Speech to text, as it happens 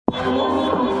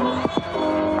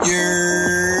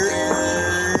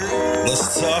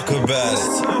Let's talk about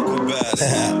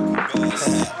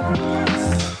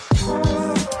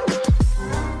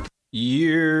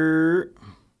it.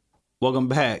 Welcome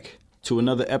back to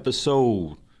another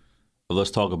episode of Let's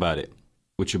Talk About It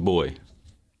with your boy.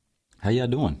 How y'all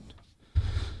doing?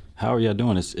 How are y'all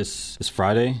doing? It's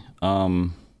Friday. I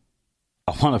want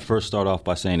to first start off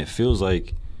by saying it feels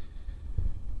like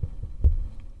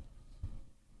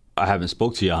I haven't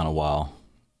spoke to y'all in a while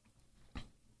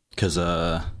because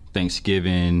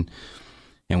Thanksgiving,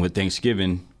 and with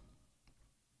Thanksgiving,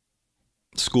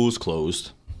 school's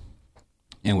closed,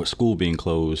 and with school being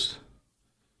closed,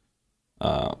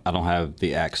 I don't have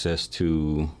the access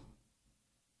to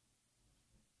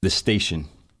the station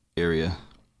area,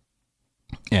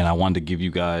 and I wanted to give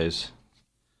you guys,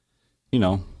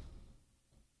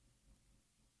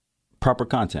 proper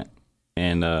content,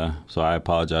 and so I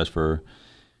apologize for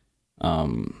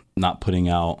not putting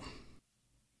out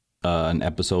an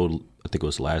episode. I think it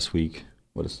was last week.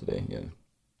 What is today? Yeah.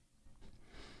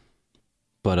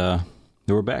 But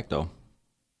we're back though.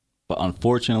 But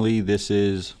unfortunately, this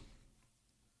is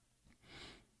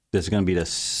going to be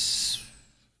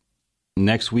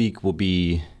next week will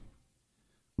be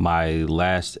my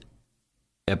last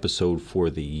episode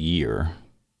for the year.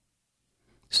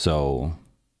 So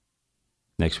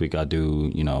next week I'll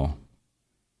do,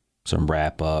 some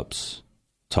wrap ups,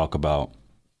 talk about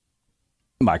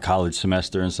my college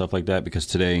semester and stuff like that, because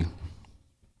today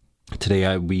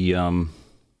we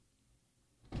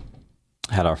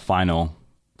had our final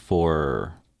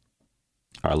for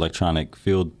our electronic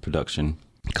field production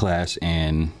class,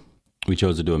 and we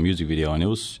chose to do a music video, and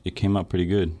it came out pretty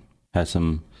good. Had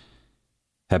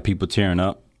people tearing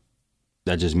up.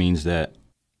 That just means that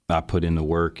I put in the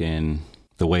work, and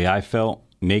the way I felt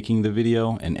making the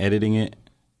video and editing it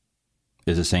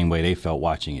is the same way they felt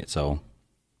watching it. So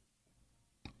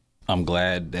I'm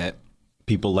glad that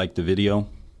people like the video.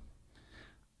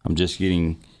 I'm just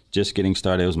getting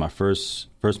started. It was my first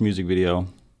music video,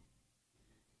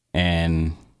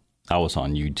 and I was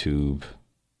on YouTube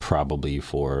probably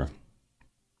for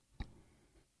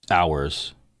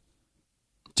hours.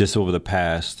 Just over the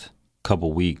past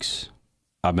couple weeks,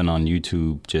 I've been on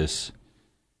YouTube just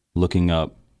looking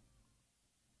up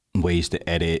ways to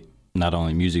edit not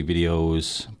only music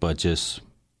videos but just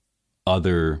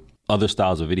other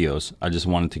styles of videos. I just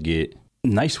wanted to get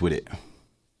nice with it.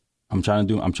 I'm trying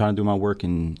to do my work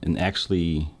and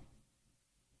actually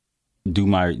do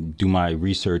my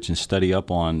research and study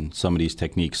up on some of these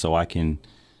techniques so I can,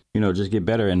 just get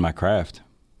better in my craft.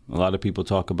 A lot of people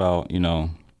talk about,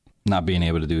 not being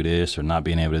able to do this or not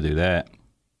being able to do that.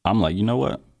 I'm like, you know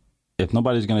what? If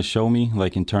nobody's going to show me,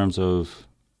 like in terms of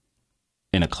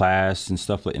in a class and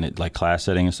stuff, like class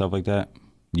setting and stuff like that,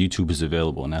 YouTube is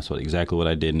available, and that's exactly what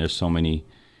I did. And there's so many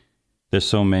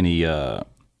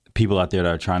people out there that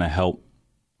are trying to help,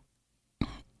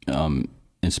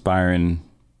 inspiring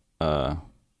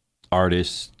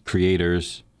artists,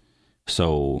 creators.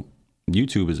 So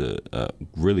YouTube is a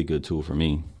really good tool for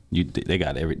me. They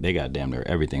got damn near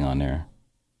everything on there.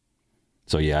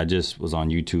 So yeah, I just was on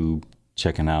YouTube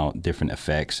checking out different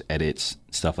effects, edits,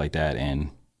 stuff like that, and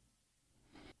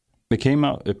it came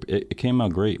out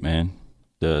great, man.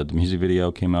 The music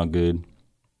video came out good.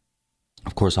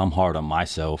 Of course, I'm hard on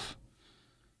myself.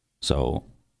 So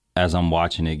as I'm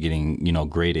watching it getting,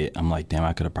 graded, I'm like, damn,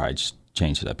 I could have probably just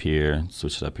changed it up here,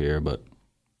 switched it up here, but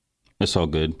it's all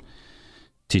good.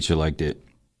 Teacher liked it.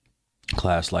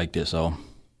 Class liked it, so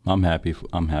I'm happy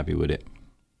with it.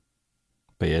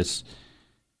 But yes,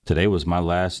 today was my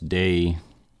last day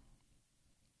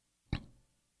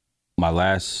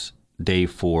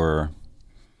for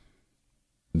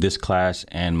this class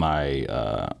and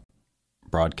my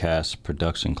broadcast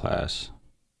production class.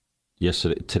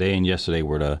 Today and yesterday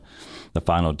were the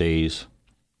final days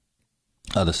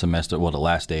of the semester. Well, the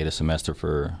last day of the semester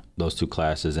for those two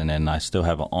classes, and then I still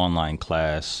have an online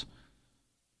class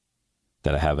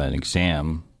that I have an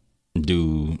exam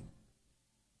due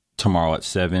tomorrow at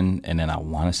 7, and then I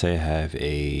want to say I have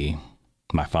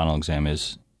my final exam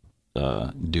is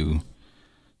due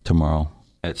tomorrow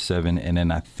at 7, and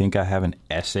then I think I have an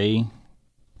essay,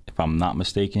 if I'm not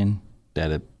mistaken,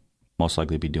 that'll most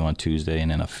likely be due on Tuesday, and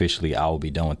then officially I will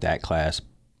be done with that class.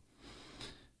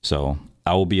 So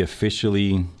I will be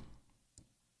officially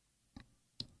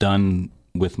done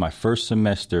with my first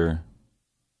semester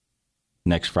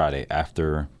next Friday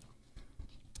after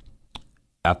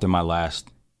my last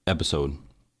episode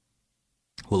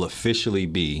will officially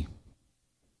be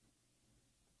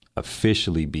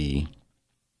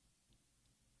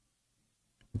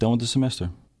done with the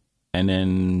semester. And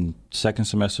then second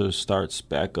semester starts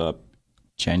back up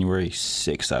January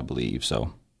 6th, I believe.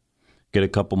 So get a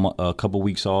couple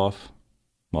weeks off.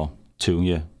 Well,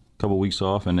 a couple weeks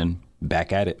off, and then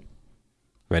back at it,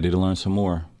 ready to learn some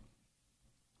more.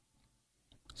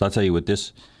 So I'll tell you, with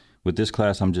this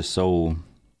class, I'm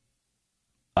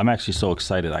actually so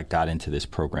excited I got into this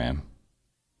program.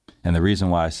 And the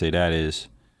reason why I say that is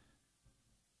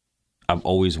I've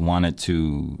always wanted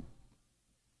to,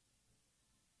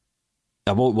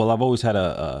 I've always had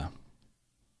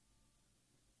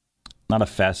not a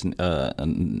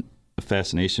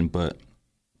fascination, but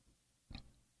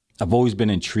I've always been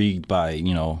intrigued by,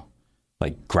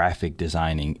 like graphic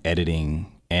designing,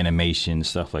 editing, animation,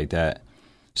 stuff like that.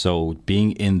 So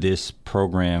being in this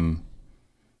program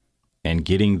and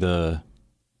getting the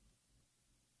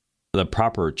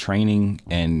proper training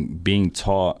and being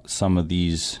taught some of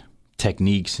these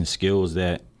techniques and skills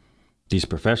that these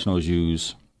professionals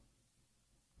use,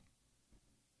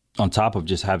 on top of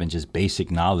just having just basic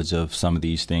knowledge of some of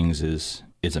these things, is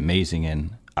amazing.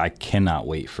 And I cannot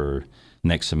wait for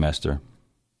next semester.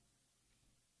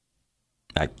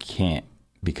 I can't,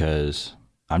 because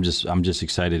I'm just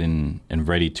excited and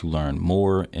ready to learn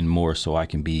more and more, so I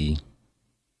can be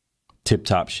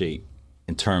tip-top shape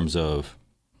in terms of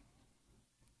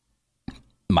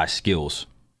my skills,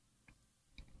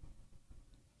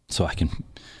 so I can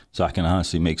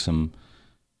honestly make some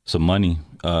money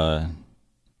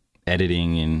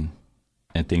editing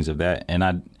and things of that. And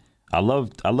I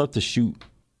love to shoot.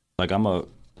 Like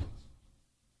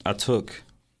I took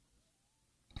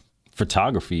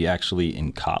photography actually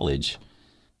in college,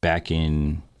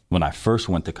 when I first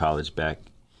went to college back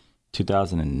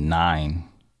 2009.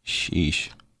 Sheesh.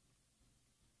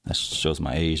 That shows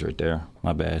my age right there.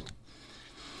 My bad.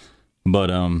 But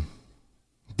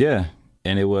yeah,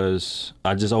 and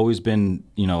I just always been,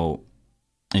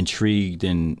 intrigued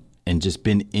and just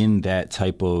been in that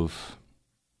type of,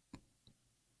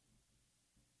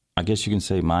 I guess you can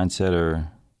say, mindset, or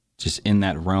just in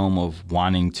that realm of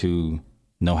wanting to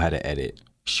know how to edit,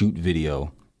 shoot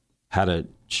video, how to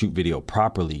shoot video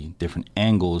properly, different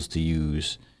angles to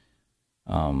use,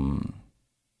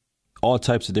 all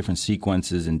types of different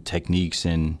sequences and techniques.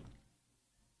 And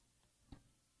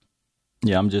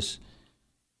yeah, I'm just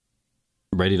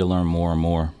ready to learn more and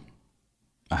more.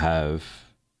 I have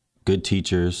good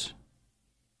teachers.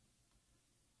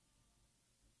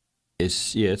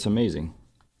 It's amazing.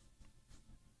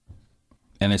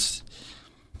 And it's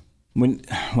when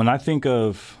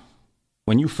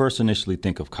you first initially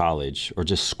think of college or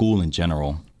just school in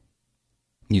general,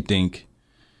 you think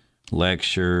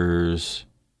lectures,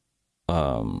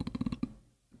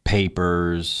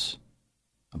 papers,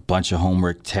 a bunch of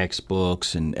homework,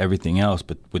 textbooks, and everything else.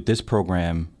 But with this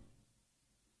program,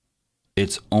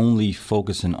 it's only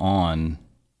focusing on,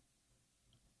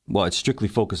 it's strictly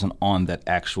focusing on that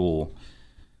actual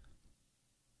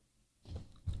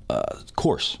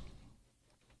course.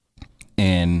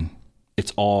 And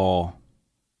it's all,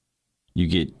 you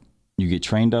get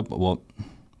trained up. Well,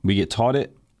 we get taught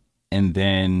it, and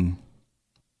then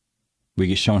we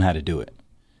get shown how to do it.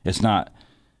 It's not,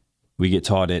 we get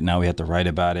taught it, now we have to write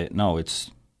about it. No,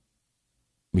 it's,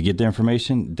 we get the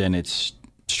information, then it's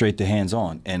straight to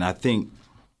hands-on. And I think,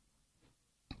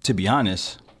 to be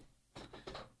honest,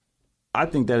 I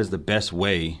think that is the best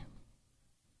way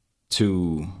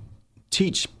to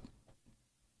teach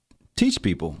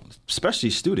people, especially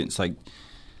students. Like,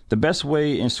 the best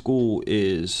way in school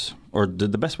is, or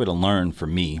the best way to learn for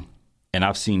me, and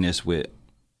I've seen this with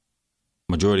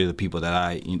majority of the people that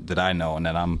I know and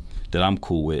that I'm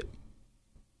cool with,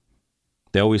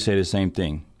 they always say the same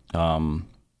thing. You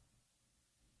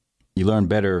learn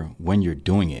better when you're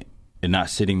doing it and not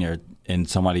sitting there and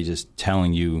somebody just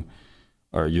telling you,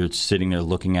 or you're sitting there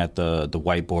looking at the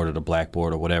whiteboard or the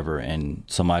blackboard or whatever, and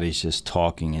somebody's just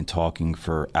talking and talking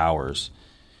for hours.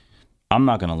 I'm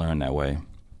not going to learn that way.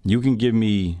 You give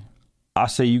me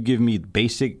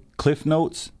basic Cliff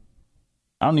Notes.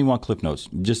 I don't even want Cliff Notes.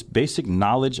 Just basic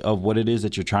knowledge of what it is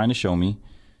that you're trying to show me,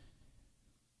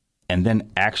 and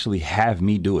then actually have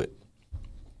me do it.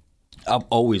 I've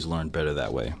always learned better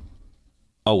that way.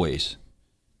 Always.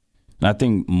 And I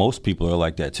think most people are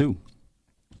like that too.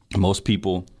 Most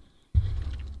people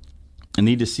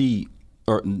need to see,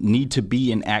 or need to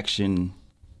be in action,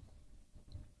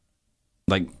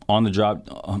 like on the job,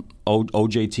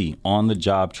 OJT, on the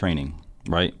job training,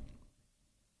 right?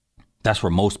 That's where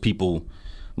most people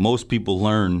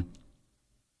learn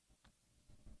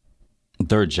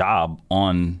their job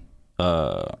on.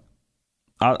 I'll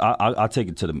take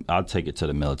it to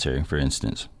the military, for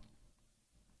instance.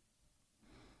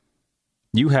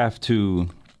 You have to,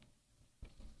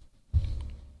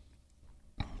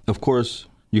 of course,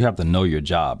 you have to know your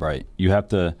job, right? You have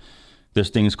to. There's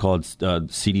things called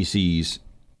CDCs,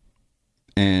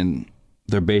 and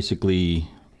they're basically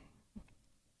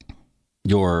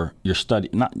your study,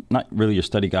 not really your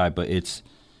study guide, but it's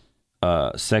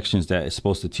sections that is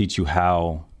supposed to teach you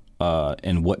how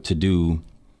and what to do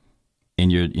in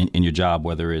your job,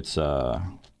 whether it's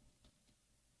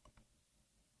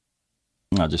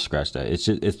I'll just scratch that.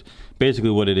 It's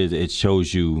basically what it is. It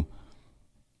shows you,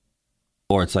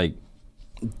 or it's like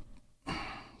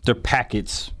they're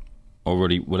packets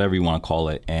already, whatever you want to call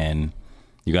it, and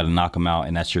you got to knock them out,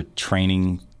 and that's your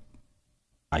training,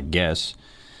 I guess.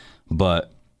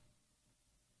 But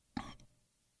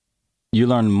you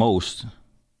learn most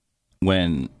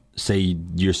when, say,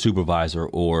 your supervisor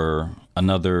or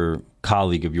another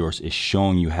colleague of yours is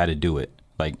showing you how to do it.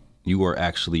 Like, you are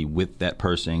actually with that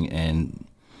person, and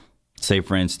say,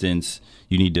 for instance,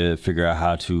 you need to figure out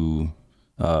how to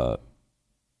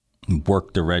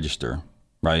work the register,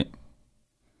 right?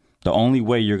 The only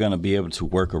way you're going to be able to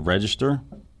work a register,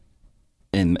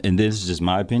 and this is just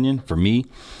my opinion, for me,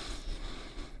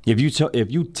 if you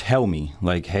tell me,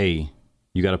 like, hey,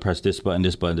 you got to press this button,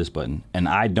 this button, this button, and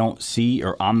I don't see,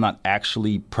 or I'm not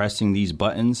actually pressing these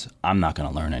buttons, I'm not going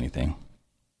to learn anything.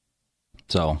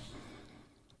 So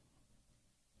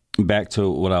back to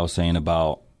what I was saying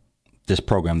about this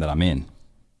program that I'm in.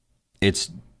 It's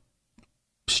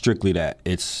strictly that.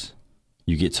 It's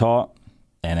you get taught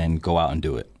and then go out and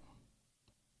do it.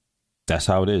 That's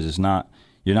how it is. It's not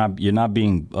you're not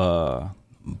being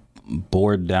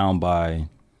bored down by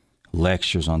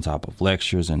lectures on top of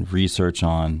lectures and research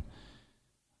on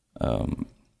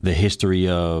the history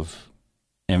of,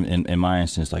 in my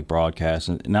instance, like broadcast.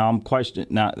 Now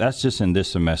that's just in this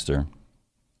semester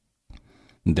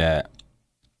that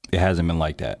it hasn't been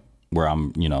like that, where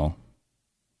I'm,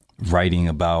 writing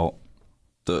about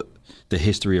the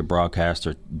history of broadcast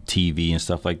or TV and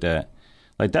stuff like that.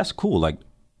 Like, that's cool. Like,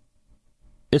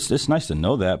 it's nice to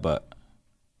know that, but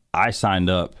I signed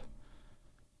up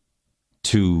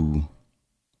to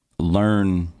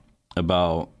learn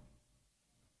about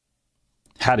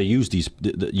how to use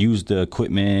use the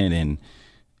equipment and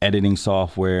editing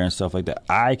software and stuff like that.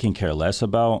 I can care less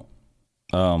about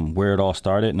where it all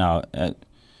started. Now,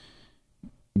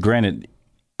 granted,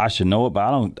 I should know it, but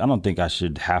I don't think I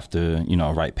should have to,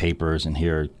 write papers and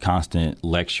hear constant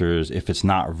lectures if it's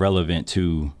not relevant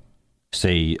to,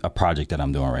 say, a project that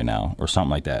I'm doing right now or something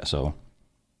like that. So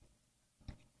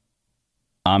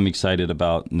I'm excited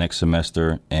about next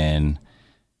semester, and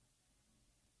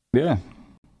yeah.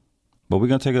 But we're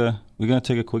gonna take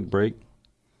a quick break.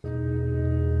 One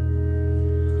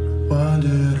day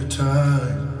at a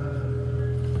time.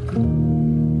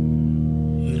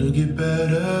 It'll get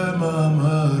better,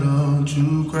 mama, don't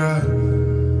you cry.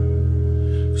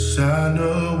 'Cause I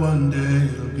know one day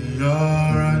it'll be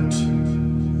alright.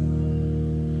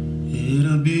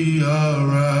 It'll be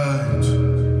alright.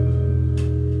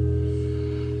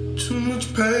 Too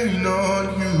much pain on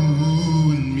you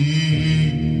and me.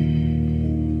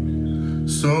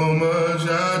 So much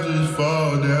I just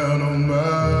fall down on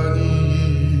my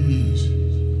knees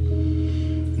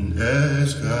and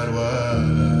ask God why.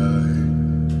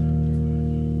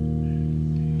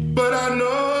 But I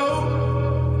know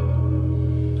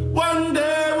one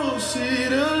day we'll see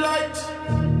the light.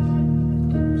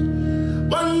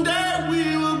 One day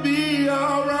we will be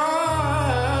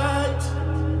alright.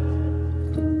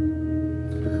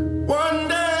 One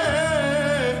day.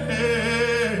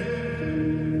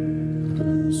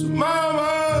 So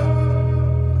mama,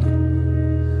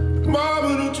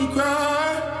 don't you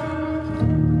cry.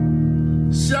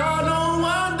 'Cause I know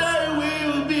one day we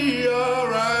will be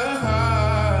alright.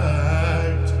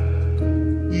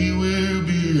 We will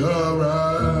be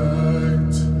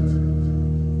alright.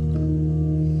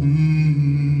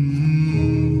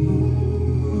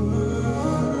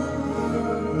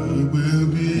 We will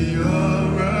be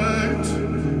alright.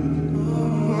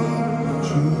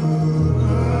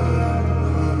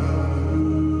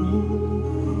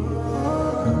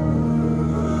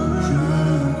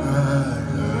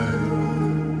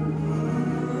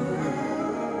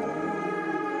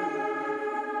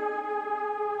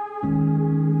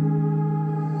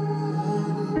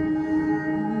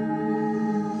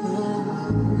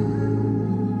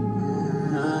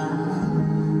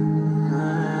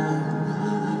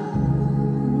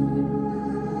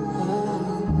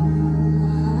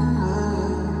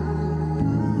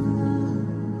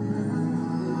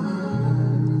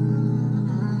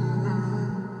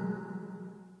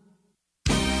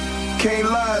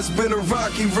 lies, been a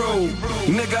rocky road.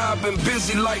 Nigga, I've been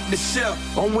busy like the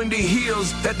chef on windy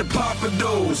hills at the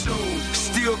Papados.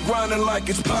 Still grinding like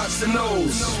it's pots and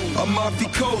O's. I'm off the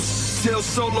coast, till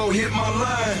Solo hit my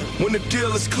line when the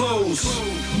deal is closed.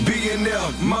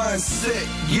 B&L mindset,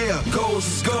 yeah, goals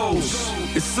is goals.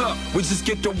 It's up, we just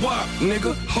get the wop,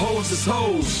 nigga, hoes is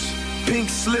hoes. Pink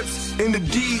slips in the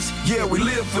D's, yeah, we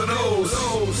live for those.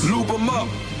 Lube them up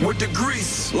with the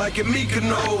grease, like in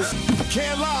Mykonos.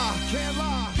 Can't lie,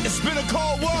 it's been a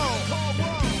cold world.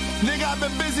 Nigga, I've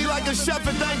been busy like a chef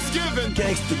at Thanksgiving.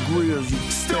 Gangsta grills, you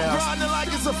still grinding like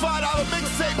it's a $5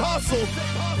 mixtape hustle.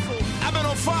 I've been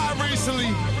on fire recently.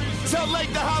 Tell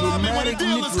Lake to holler at me when the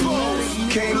deal is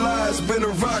closed. Can't lie, it's been a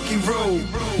rocky road.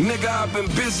 Nigga, I've been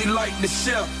busy like the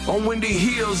chef on windy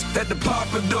hills at the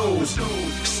Papados.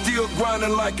 Still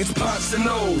grinding like it's pots and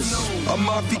O's. I'm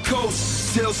off the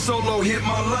coast, till Solo hit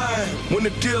my line when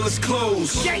the deal is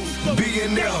closed.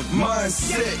 B&L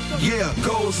mindset, yeah,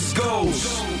 goals is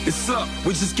goals. It's up,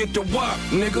 we just get the wop,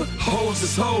 nigga, hoes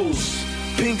is hoes.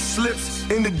 Pink slips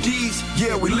in the D's,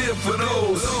 yeah, we live for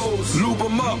those. Lube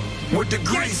them up with the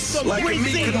grease, like a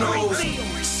Mykonos.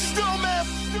 Still man,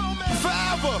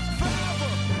 forever.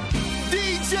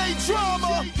 DJ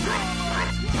Drama,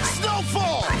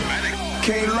 Snowfall.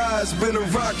 Can't lie, it's been a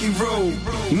rocky road.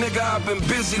 Nigga, I've been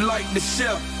busy like the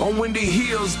chef on windy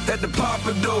hills at the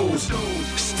Papados.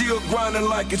 Still grinding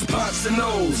like it's pots and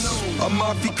O's. I'm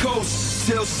off the coast,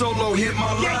 till Solo hit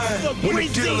my line when the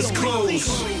deal is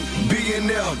closed.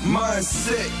 B&L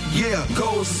mindset, yeah,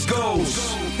 goals is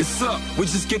goals. It's up, we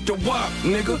just get the wop,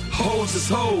 nigga, hoes is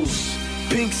hoes.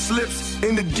 Pink slips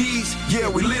in the D's, yeah,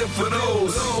 we live for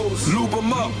those. Lube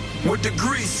them up with the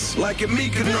grease, like in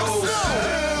Mykonos.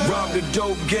 Rob the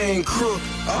dope gang crook,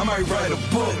 I might write a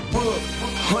book.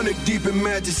 100 deep in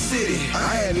Magic City,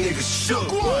 I had niggas shook.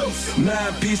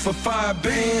 9-piece for 5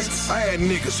 bands, I had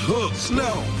niggas hooked.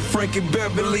 No, Frankie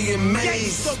Beverly and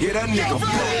Maze, yeah, that nigga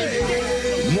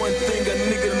broke. One thing a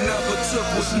nigga never took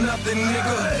was nothing,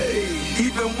 nigga.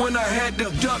 Even when I had the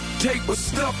duct tape was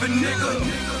stuffing, nigga.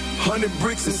 100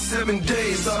 bricks in 7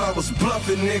 days, thought I was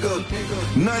bluffing, nigga.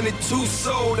 92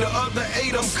 sold, the other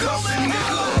 8 I'm cuffing,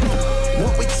 nigga.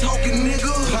 What we talking,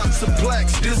 nigga? Pots of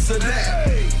blacks, this or that.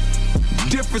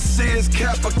 Difference is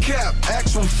cap for cap,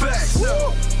 actual facts.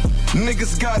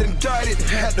 Niggas got indicted,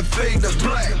 had to fade to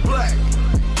black.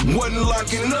 Wasn't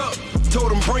locking up,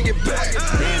 told him bring it back.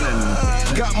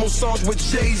 Got more songs with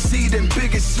Jay-Z than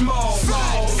Big and Small.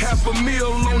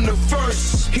 $500,000 on the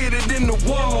verse, hit it in the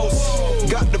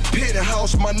walls. Got the pit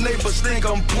house, my neighbors think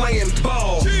I'm playing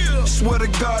ball. Swear to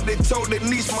God, they told their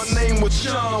niece my name was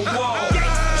John Wall.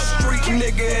 Street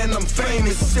nigga and I'm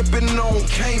famous, sipping on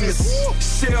Camus.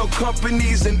 Sell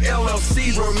companies and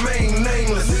LLCs remain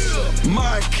nameless.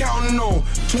 My accounting on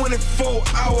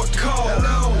 24-hour call.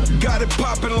 Got it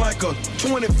popping like a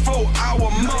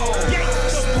 24-hour mall.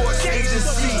 Sports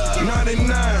agency,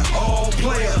 99, all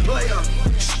player.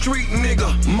 Street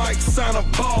nigga, might sign a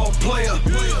ball player.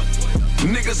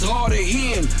 Niggas hard of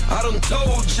hearing, I done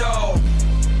told y'all.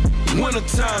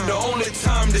 Wintertime, the only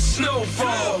time the snow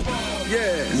fall.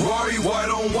 Yeah, Rory white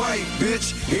on white,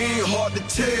 bitch, it ain't hard to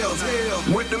tell.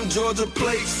 With them Georgia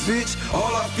plates, bitch,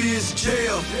 all I fear is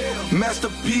jail.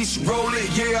 Masterpiece, roll it,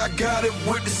 yeah, I got it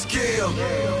with the scale.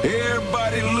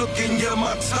 Everybody looking, yeah,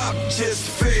 my top just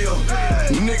fell.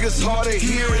 Niggas hard of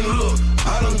hearing, look,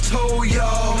 I done told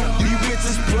y'all. These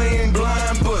bitches playing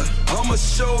blind, but I'ma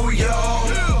show y'all.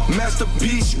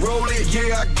 Masterpiece, roll it,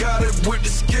 yeah, I got it with the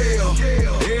scale.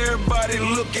 Everybody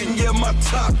looking, yeah, my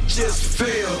top just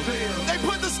fell. They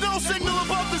put the snow signal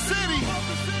above the city,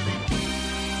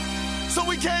 so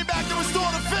we came back to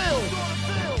restore the field.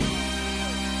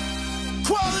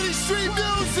 Quality street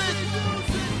music.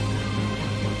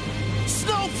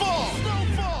 Snowfall.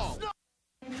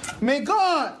 Man,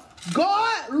 God,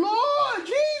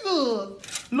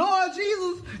 Lord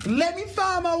Jesus, let me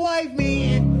find my wife,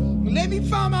 man. Let me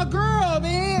find my girl,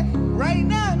 man. Right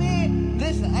now, man.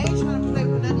 Listen, I ain't trying to play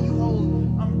with none of you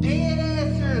hoes. I'm dead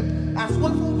ass serious. I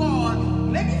swear for God.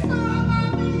 Let me find my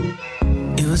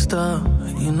man. You a star,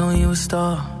 you know you a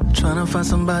star. Tryna find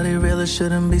somebody real, it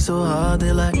shouldn't be so hard.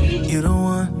 They like, you the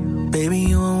one, baby,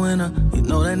 you a winner. You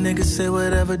know that nigga say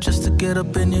whatever just to get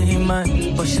up in you. He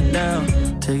might bust you down,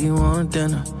 take you on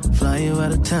dinner, fly you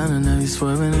out of town, and now you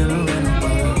swerving in a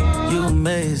rental. You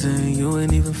amazing, you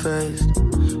ain't even phased.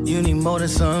 You need more than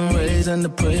sun rays and the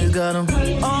praise. Got him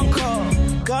on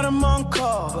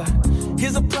call, but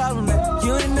here's a problem that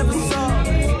you ain't never solved.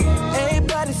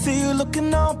 Everybody see you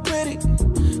looking all pretty,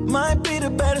 might be the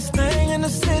baddest thing in the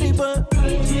city, but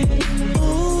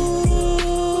ooh,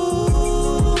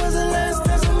 was the last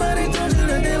time somebody told you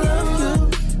that they love you?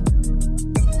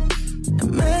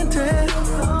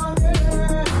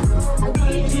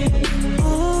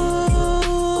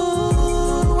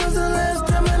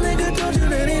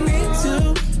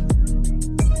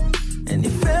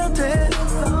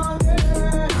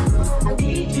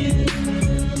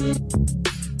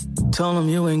 him,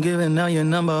 you ain't giving out your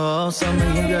number all summer.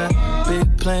 You got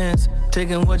big plans,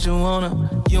 taking what you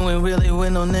wanna. You ain't really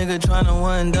with no nigga tryna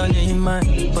one done. Yeah, he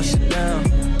might bust you down,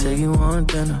 take you on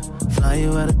dinner, fly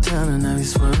you out of town, and now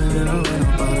he's swerving in a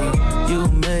rental about it. You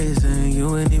amazing,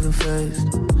 you ain't even phased.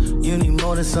 You need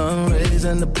more than sun rays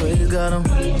and the praise. Got him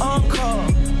on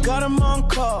call, got him on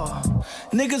call.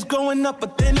 Niggas growing up,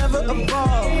 but they never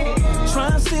evolve. Try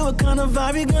and see what kind of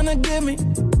vibe you gonna give me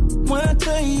when I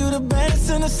tell you the baddest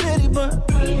in the city. But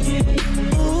ooh,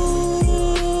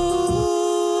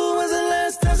 when's the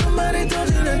last time somebody told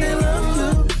you that they love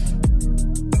you?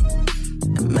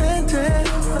 And man,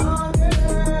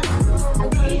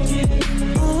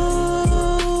 ooh,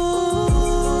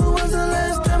 when's the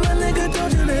last time a nigga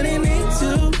told you that he needs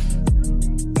you?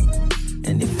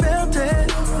 And you felt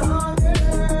it.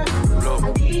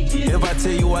 If I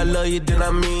tell you I love you, then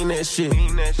I mean that shit.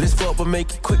 Let's fuck but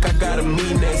make it quick, I gotta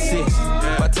mean that shit.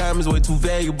 My time is way too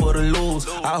valuable to lose.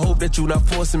 I hope that you not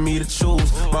forcing me to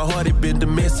choose. My heart had been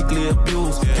domestically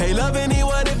abused. Can't love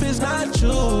anyone if it's not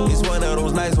you. It's one of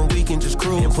those nights when we can just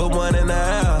cruise and put one in the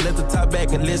air, let the top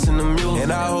back and listen to music.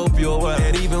 And I hope you're aware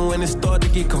that even when it start to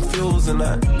get confusing,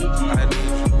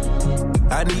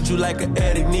 I need you like an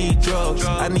addict need drugs.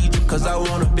 I need you cause I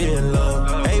wanna be in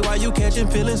love. Hey, why you catching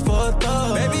feelings for a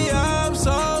thug? Baby, I'm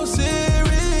so serious.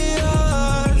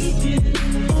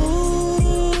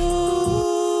 Ooh,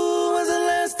 when's the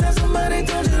last time somebody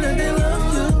told you that they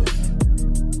love you?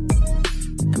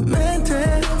 And man,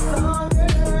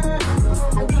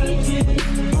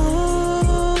 ooh,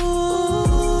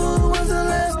 when's the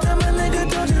last time a nigga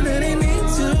told you that he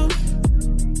needs you?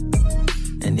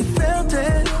 And you felt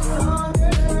it.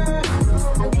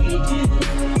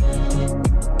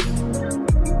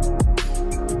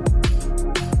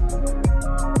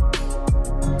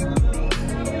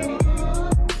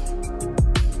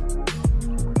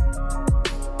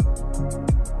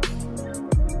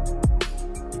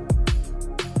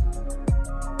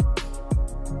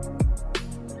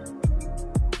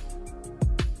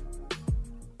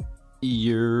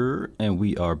 And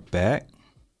we are back.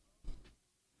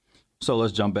 So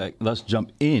let's jump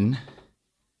in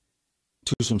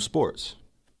to some sports.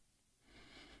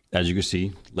 As you can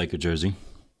see, Laker jersey.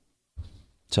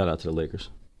 Shout out to the Lakers.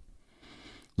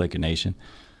 Laker Nation.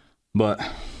 But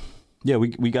yeah,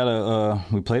 we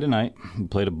play tonight. We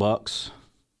play the Bucks.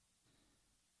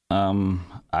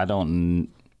 I don't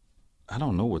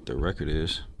know what their record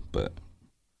is, but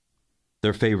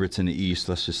they're favorites in the East,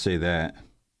 let's just say that.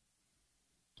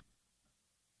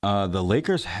 The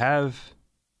Lakers have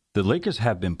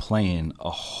been playing a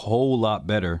whole lot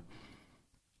better,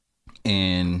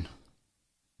 and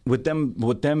with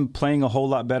them playing a whole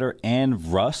lot better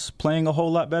and Russ playing a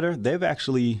whole lot better, they've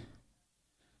actually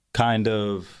kind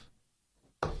of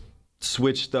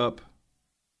switched up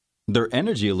their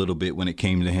energy a little bit when it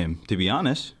came to him, to be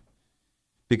honest,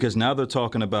 because now they're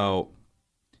talking about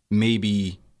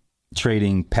maybe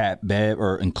trading Pat Bev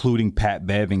or including Pat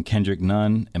Bev and Kendrick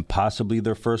Nunn and possibly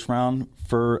their first round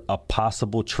for a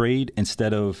possible trade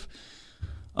instead of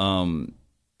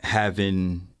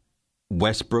having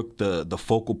Westbrook the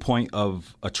focal point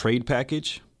of a trade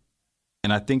package.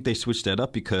 And I think they switched that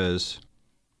up because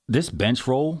this bench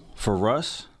role for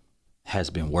Russ has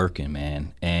been working,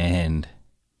 man. And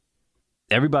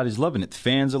everybody's loving it. The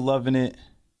fans are loving it.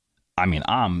 I mean,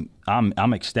 I'm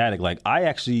ecstatic. Like, I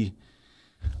actually,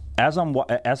 as I'm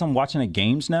watching the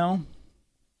games now,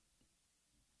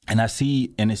 and I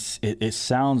see, and it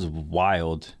sounds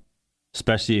wild,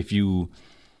 especially if you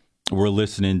were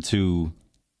listening to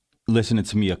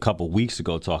me a couple weeks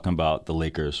ago talking about the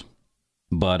Lakers.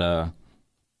 But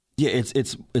yeah,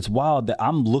 it's wild that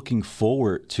I'm looking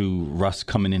forward to Russ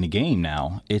coming in the game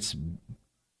now. It's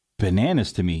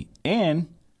bananas to me, and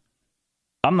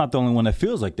I'm not the only one that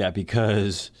feels like that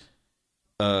because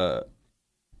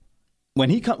when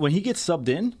he gets subbed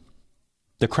in,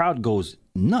 the crowd goes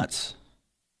nuts,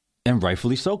 and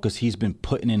rightfully so, because he's been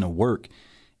putting in the work.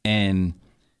 And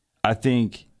I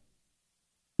think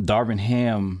Darvin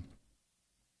Ham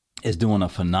is doing a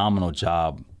phenomenal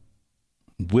job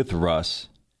with Russ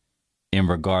in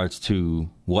regards to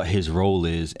what his role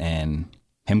is and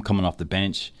him coming off the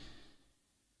bench.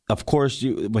 Of course,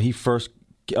 when he first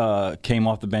came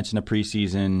off the bench in the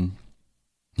preseason,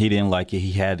 he didn't like it.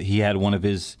 He had one of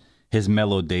his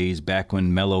Melo days back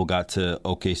when Melo got to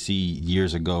OKC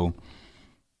years ago,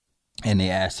 and they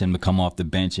asked him to come off the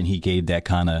bench, and he gave that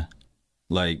kind of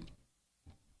like,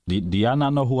 do y'all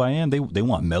not know who I am? They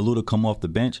want Melo to come off the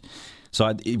bench.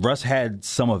 So Russ had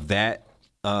some of that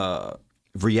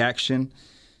reaction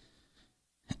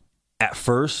at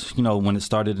first, when it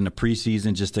started in the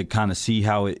preseason, just to kind of see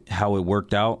how it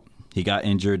worked out. He got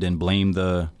injured and blamed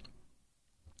the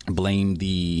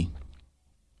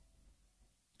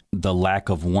lack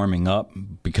of warming up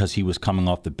because he was coming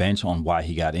off the bench on why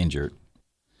he got injured.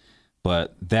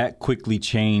 But that quickly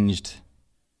changed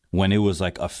when it was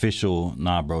like official,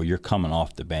 nah, bro, you're coming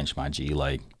off the bench, my G.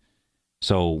 Like,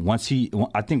 so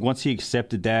I think once he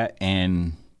accepted that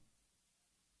and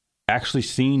actually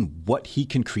seen what he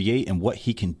can create and what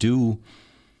he can do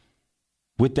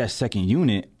with that second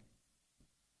unit,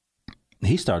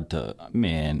 he started to,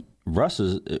 man, Russ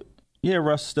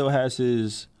still has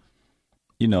his,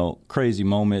 crazy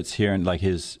moments here and like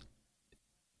his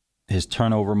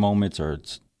turnover moments or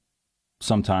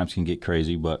sometimes can get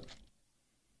crazy, but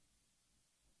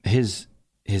his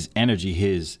energy,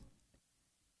 his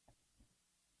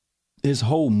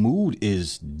whole mood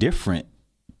is different.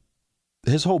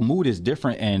 His whole mood is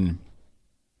different, and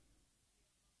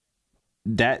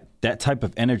that type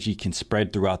of energy can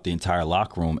spread throughout the entire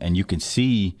locker room, and you can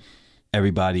see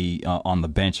everybody on the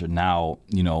bench are now,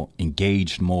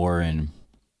 engaged more, and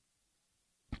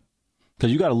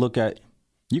because you got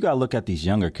to look at these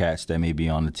younger cats that may be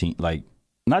on the team, like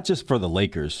not just for the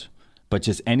Lakers, but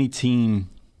just any team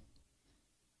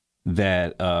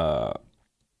that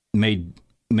may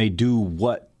do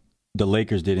what the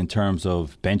Lakers did in terms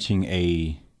of benching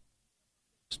a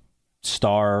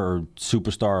star or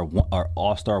superstar or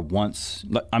all-star once.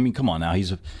 I mean, come on now,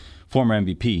 he's a former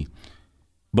MVP,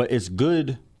 but it's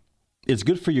good. It's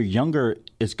good for your younger.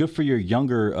 It's good for your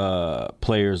younger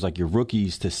players, like your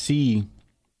rookies, to see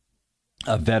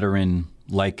a veteran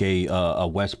like a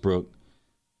Westbrook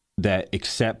that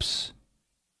accepts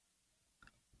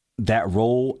that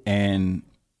role and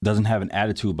doesn't have an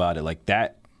attitude about it. Like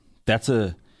that. That's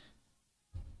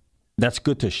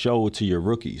good to show to your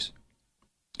rookies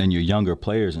and your younger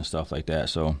players and stuff like that.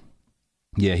 So,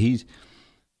 yeah,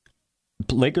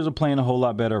 Lakers are playing a whole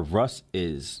lot better. Russ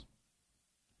is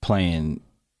playing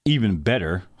even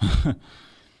better.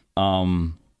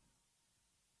 I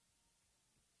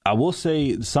will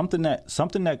say something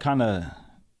that kind of,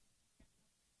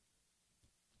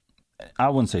 I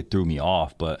wouldn't say threw me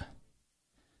off, but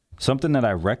something that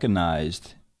I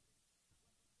recognized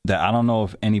that I don't know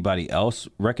if anybody else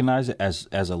recognized it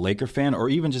as a Laker fan or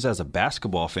even just as a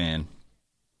basketball fan.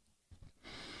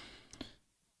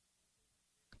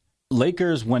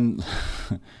 Lakers, when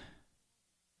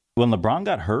LeBron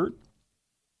got hurt,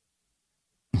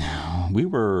 we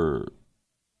were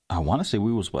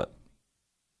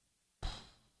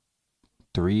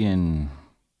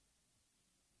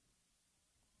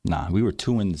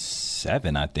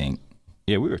 2-7, I think.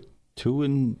 Yeah, we were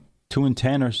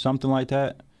 2-10 or something like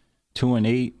that.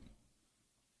 2-8.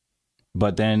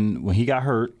 But then when he got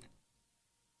hurt,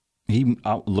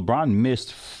 LeBron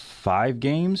missed 5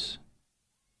 games.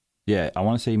 Yeah, I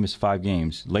want to say he missed 5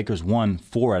 games. Lakers won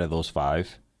 4 out of those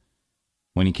 5.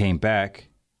 When he came back,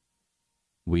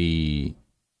 we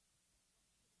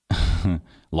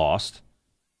lost.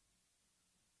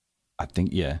 I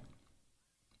think, yeah.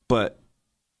 But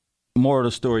more of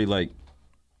the story, like,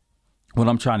 what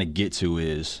I'm trying to get to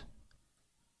is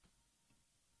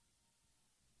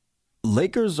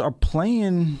Lakers are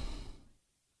playing,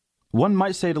 one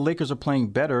might say the Lakers are playing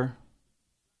better,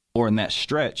 or in that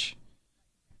stretch,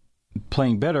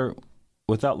 playing better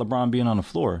without LeBron being on the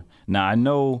floor. Now, I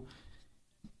know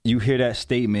you hear that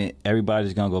statement,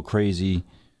 everybody's going to go crazy.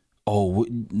 Oh,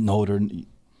 no,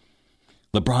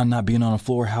 LeBron not being on the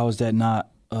floor, how is that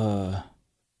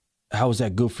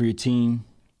good for your team?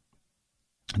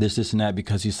 This and that,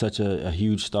 because he's such a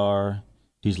huge star.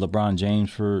 He's LeBron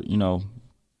James for,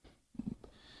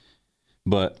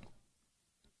 But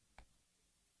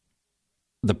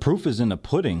the proof is in the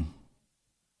pudding.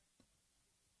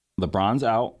 LeBron's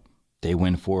out. They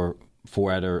win four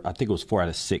out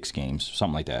of 6 games,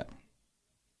 something like that.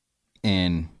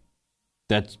 And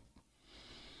that's,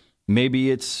 maybe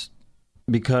it's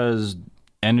because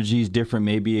energy is different.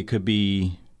 Maybe it could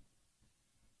be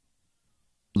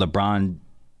LeBron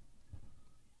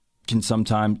can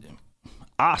sometimes,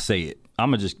 I say it.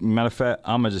 I'm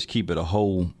gonna just keep it a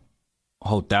whole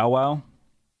thou wow.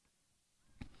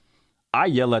 I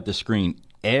yell at the screen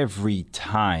every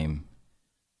time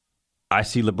I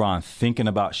see LeBron thinking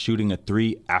about shooting a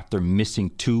 3 after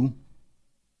missing 2.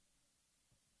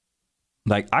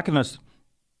 Like, I can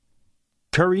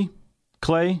Curry,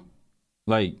 Clay,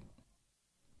 like,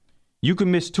 you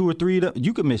can miss 2 or 3,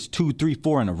 you can miss 2, 3,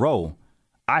 4 in a row.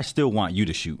 I still want you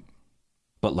to shoot.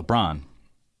 But LeBron,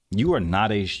 you are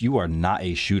not a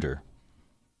shooter.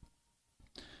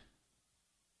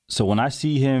 So when I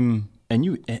see him,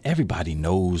 and everybody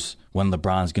knows when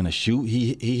LeBron's gonna shoot,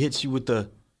 he hits you with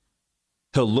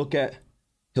he'll look at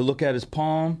He'll look at his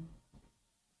palm,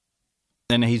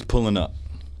 and then he's pulling up.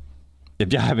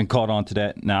 If y'all haven't caught on to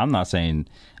that, now I'm not saying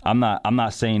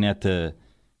that to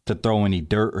throw any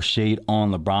dirt or shade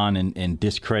on LeBron and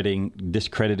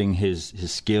discrediting his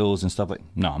skills and stuff like.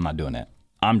 No, I'm not doing that.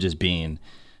 I'm just being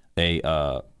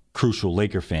a crucial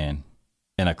Laker fan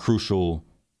and a crucial.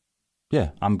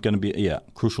 Yeah, I'm gonna be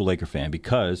crucial Laker fan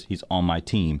because he's on my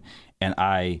team, and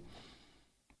I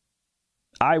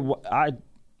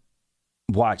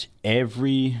watch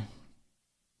every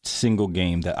single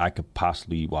game that I could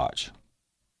possibly watch.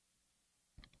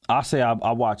 I'll say I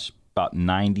watch about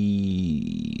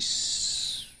 90.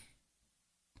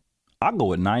 I'll go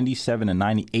with 97 and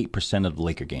 98% of the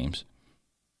Laker games.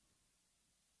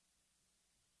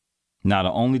 Now,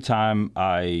 the only time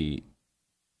I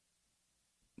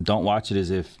don't watch it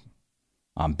is if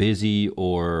I'm busy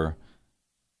or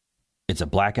it's a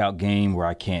blackout game where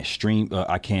I can't stream,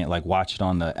 I can't like watch it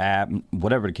on the app,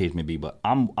 whatever the case may be. But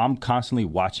I'm constantly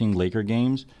watching Laker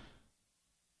games,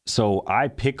 so I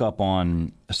pick up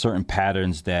on certain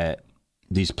patterns that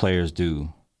these players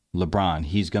do. LeBron,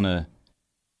 he's gonna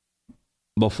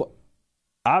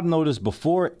I've noticed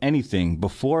before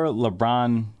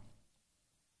LeBron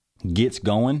gets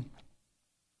going,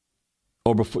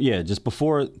 or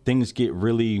before things get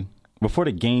really, before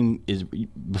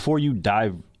you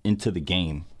dive into the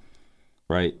game,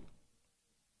 right?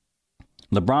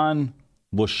 LeBron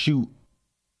will shoot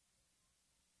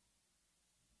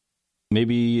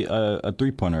maybe a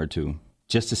 3-pointer or two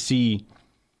just to see.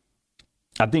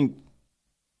 I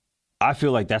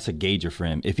feel like that's a gauger for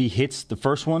him. If he hits the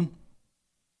first one,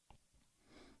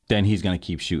 then he's going to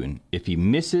keep shooting. If he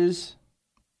misses,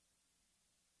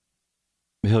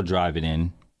 he'll drive it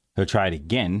in. He'll try it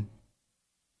again.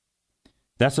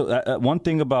 That's one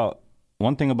thing about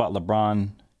LeBron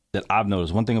that I've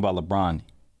noticed. One thing about LeBron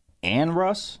and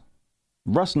Russ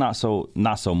not so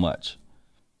much.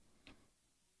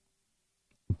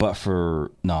 But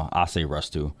I'll say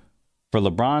Russ too. For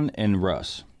LeBron and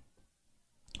Russ,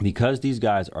 because these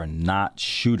guys are not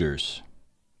shooters,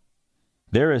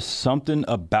 there is something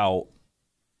about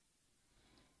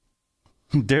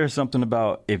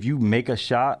if you make a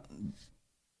shot,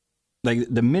 like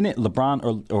the minute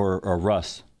LeBron or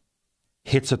Russ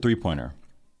hits a 3-pointer,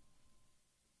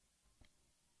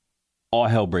 all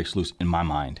hell breaks loose in my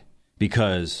mind,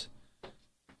 because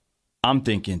I'm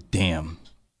thinking, damn,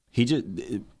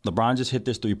 LeBron just hit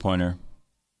this 3-pointer.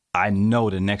 I know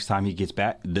the next time he gets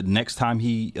back, next time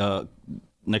the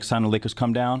Lakers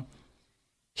come down,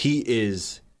 if he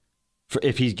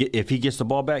gets the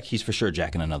ball back, he's for sure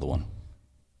jacking another one.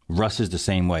 Russ is the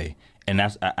same way, and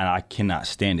I cannot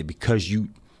stand it because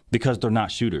they're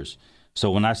not shooters.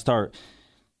 So when I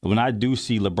do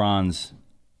see LeBron's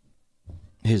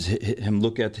him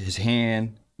look at his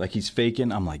hand like he's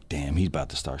faking, I'm like, damn, he's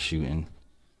about to start shooting.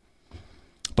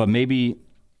 But maybe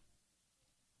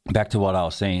back to what I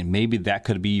was saying, maybe that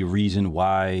could be a reason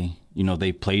why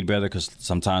they played better, because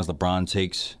sometimes LeBron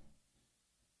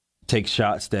takes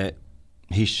shots that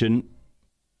he shouldn't.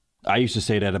 I used to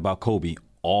say that about Kobe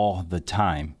all the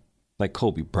time. Like,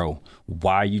 Kobe, bro,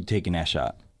 why are you taking that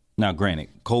shot? Now, granted,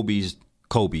 Kobe's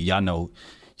Kobe. Y'all know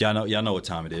what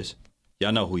time it is.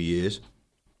 Y'all know who he is.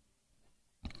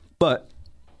 But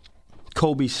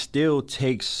Kobe still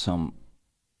takes some.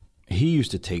 He used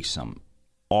to take some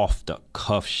off the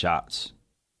cuff shots,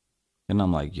 and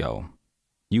I'm like, yo,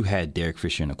 you had Derek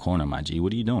Fisher in the corner, my G.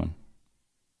 What are you doing?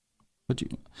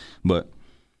 But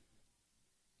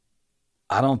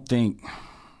I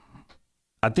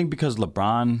think because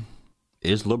LeBron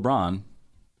is LeBron,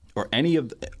 or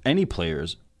any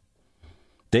players,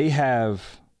 they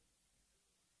have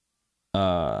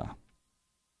a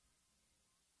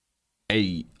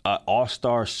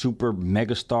all-star, super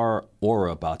megastar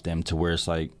aura about them, to where it's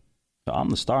like, I'm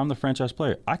the star, I'm the franchise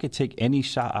player. I could take any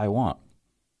shot I want.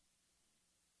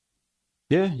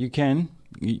 Yeah, you can,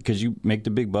 because you make the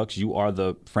big bucks. You are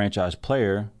the franchise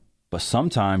player, but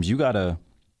sometimes you gotta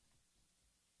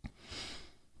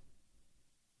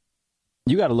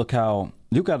look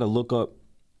up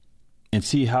and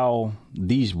see how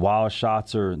these wild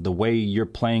shots, or the way you're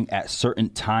playing at certain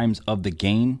times of the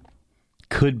game,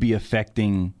 could be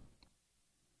affecting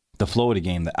the flow of the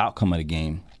game, the outcome of the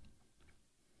game.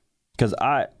 Because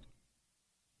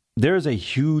there's a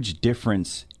huge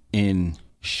difference in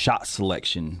shot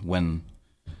selection when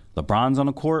LeBron's on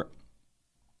the court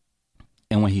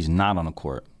and when he's not on the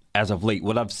court. As of late,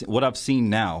 what I've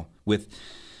seen now, with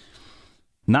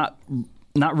not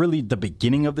really the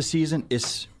beginning of the season,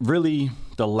 it's really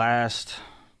the last,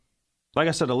 like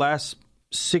I said, the last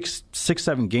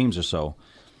 6-7 games or so.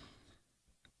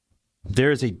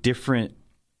 There's a different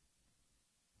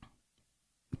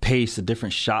pace, a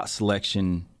different shot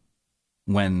selection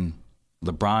when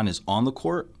LeBron is on the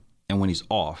court and when he's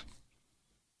off.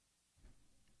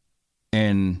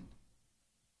 And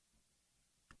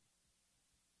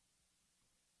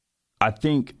I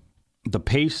think the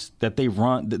pace that they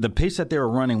run, the pace that they were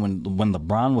running when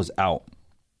LeBron was out,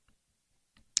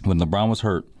 when LeBron was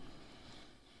hurt,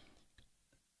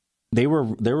 they were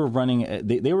running.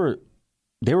 They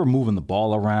were moving the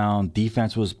ball around.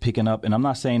 Defense was picking up, and I'm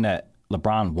not saying that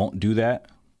LeBron won't do that,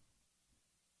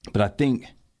 but I think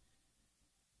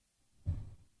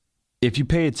if you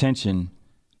pay attention,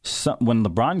 when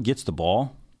LeBron gets the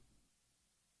ball,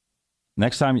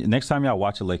 next time y'all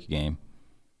watch a Laker game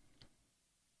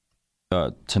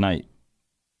tonight,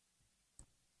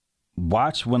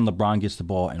 watch when LeBron gets the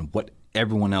ball and what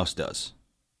everyone else does.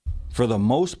 For the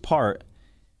most part,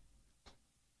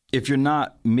 if you're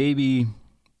not maybe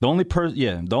the only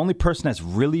person that's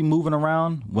really moving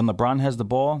around when LeBron has the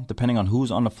ball, depending on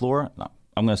who's on the floor,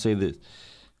 I'm going to say this.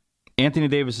 Anthony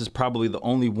Davis is probably the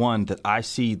only one that I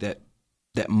see that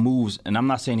moves, and I'm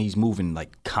not saying he's moving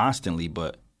like constantly,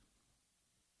 but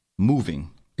moving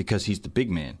because he's the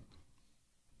big man.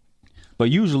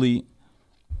 But usually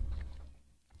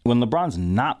when LeBron's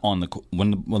not on the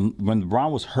when LeBron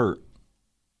was hurt,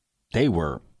 they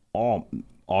were all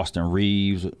Austin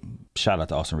Reeves. Shout out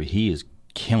to Austin Reeves. He is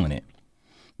killing it.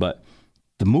 But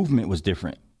the movement was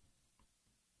different.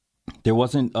 There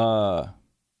wasn't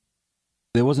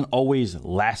always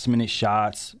last minute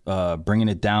shots, bringing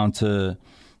it down to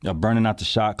burning out the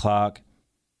shot clock.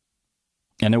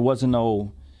 And it wasn't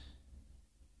no,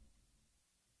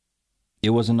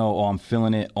 oh, I'm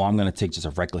feeling it. Oh, I'm going to take just a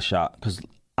reckless shot. Because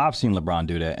I've seen LeBron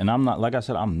do that. And I'm not, like I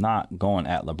said, I'm not going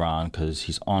at LeBron because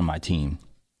he's on my team.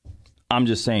 I'm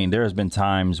just saying there has been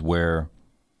times where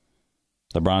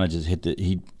LeBron just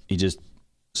he just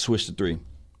switched the three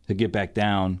to get back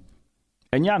down.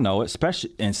 And y'all know it,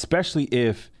 especially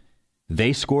if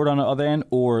they scored on the other end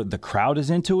or the crowd is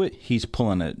into it, he's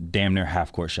pulling a damn near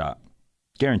half-court shot.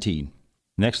 Guaranteed.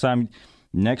 Next time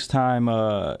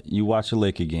you watch a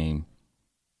Laker game,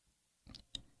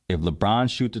 if LeBron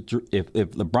if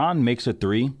LeBron makes a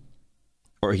three,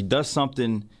 or he does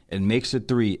something and makes a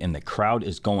three and the crowd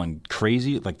is going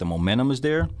crazy, like the momentum is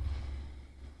there,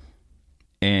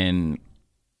 and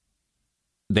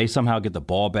they somehow get the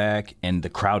ball back and the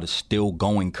crowd is still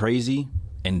going crazy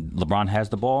and LeBron has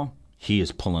the ball, he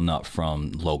is pulling up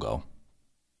from logo.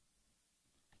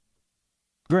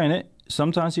 Granted,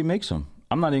 sometimes he makes them.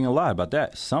 I'm not even gonna lie about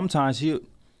that. Sometimes he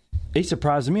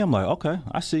surprises me. I'm like, okay,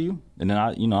 I see you. And then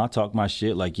I talk my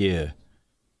shit like, yeah,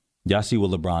 y'all see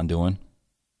what LeBron doing.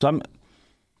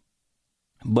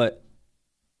 But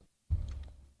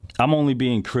I'm only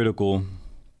being critical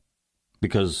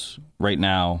because right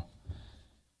now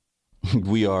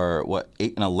we are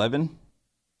 8-11,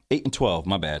 8-12.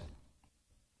 My bad.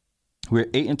 We're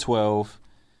 8-12.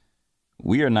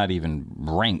 We are not even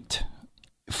ranked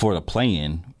for the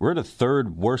play-in. We're the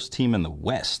third worst team in the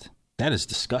West. That is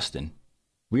disgusting.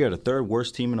 We are the third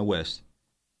worst team in the West.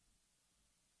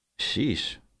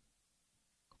 Sheesh.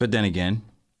 But then again,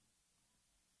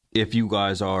 if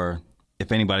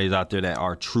anybody's out there that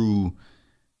are true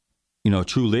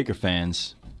Laker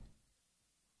fans,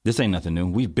 this ain't nothing new.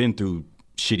 We've been through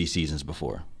shitty seasons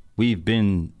before. We've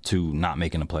been to not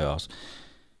making the playoffs.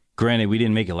 Granted, we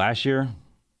didn't make it last year,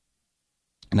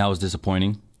 and that was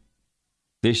disappointing.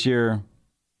 This year,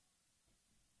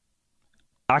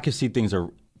 I can see things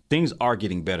are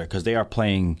getting better because they are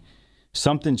playing.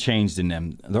 Something changed in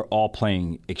them. They're all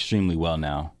playing extremely well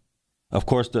now. Of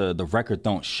course, the record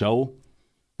doesn't show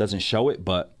it,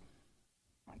 but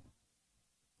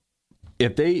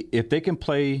if they can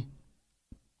play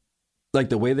like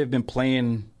the way they've been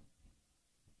playing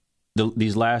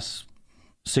these last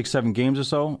 6-7 games or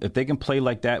so, if they can play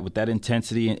like that with that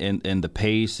intensity and the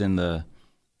pace and the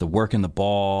work in the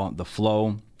ball, the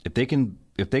flow, if they can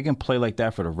play like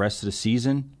that for the rest of the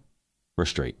season, we're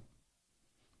straight.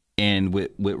 And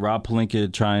with Rob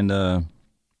Pelinka trying to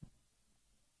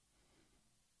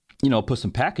put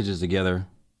some packages together.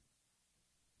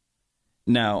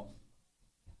 Now,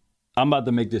 I'm about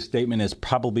to make this statement. It's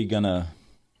probably gonna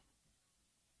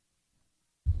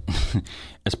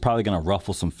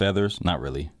ruffle some feathers. Not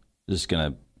really.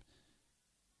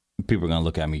 People are gonna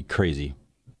look at me crazy.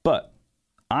 But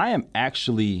I am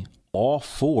actually all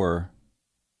for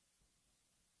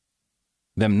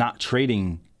them not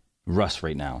trading Russ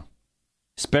right now,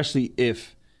 especially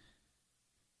if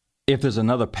there's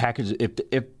another package. If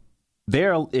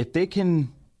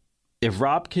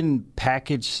Rob can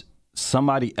package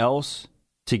somebody else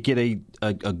to get a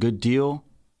good deal,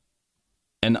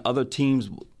 and other teams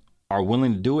are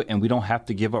willing to do it and we don't have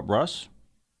to give up Russ,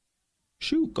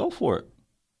 shoot, go for it.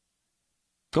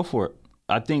 Go for it.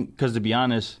 I think, because to be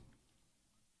honest,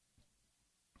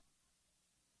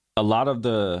 a lot of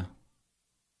the,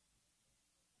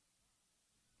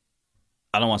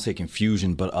 I don't want to say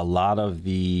confusion, but a lot of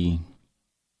the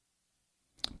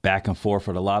back and forth,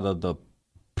 or a lot of the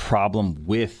problem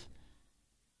with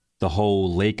the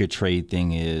whole Laker trade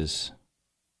thing is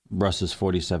Russ's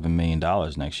 $47 million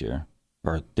next year.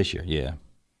 Or this year, yeah.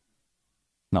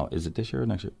 No, is it this year or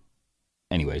next year?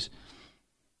 Anyways.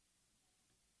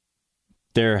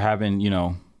 They're having,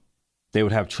 they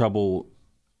would have trouble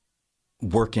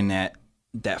working at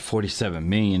that $47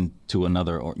 million to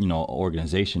another,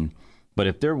 organization. But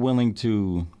if they're really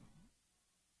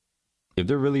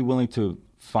willing to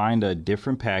find a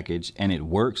different package and it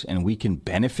works and we can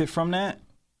benefit from that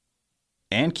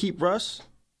and keep Russ,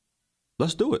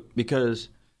 let's do it. Because,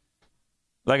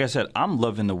 like I said, I'm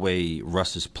loving the way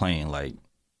Russ is playing. Like,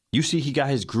 you see he got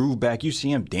his groove back. You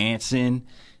see him dancing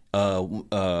down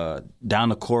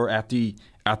the court after he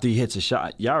hits a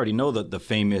shot. You already know that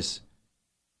famous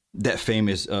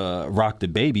Rock the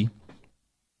Baby.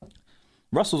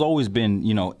 Russell's always been,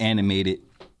 animated,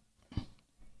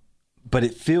 but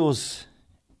it feels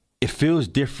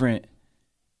different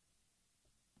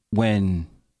when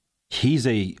he's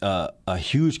a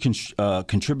huge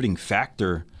contributing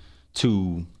factor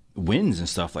to wins and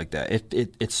stuff like that.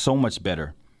 It's so much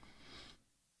better.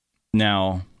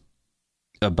 Now,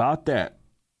 about that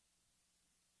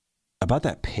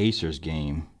Pacers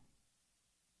game,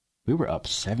 we were up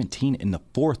 17 in the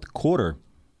fourth quarter.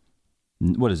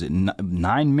 What is it?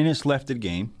 9 minutes left of the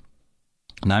game.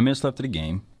 9 minutes left of the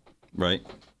game, right?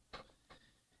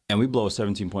 And we blow a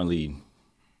 17-point lead.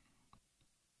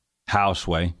 How,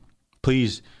 Sway?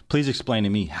 Please explain to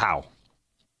me how.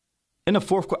 In the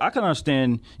fourth quarter, I can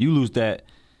understand you lose that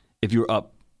if you're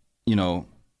up,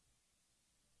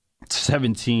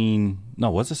 17.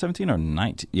 No, was it 17 or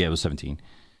 19? Yeah, it was 17.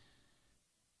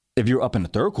 If you're up in the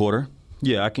third quarter,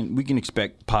 yeah, we can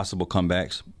expect possible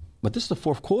comebacks. But this is the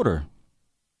fourth quarter.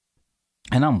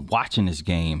 And I'm watching this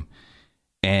game,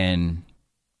 and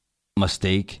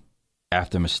mistake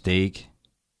after mistake.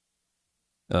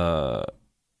 I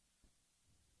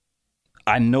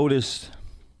noticed,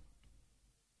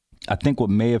 I think what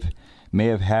may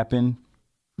have happened,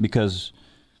 because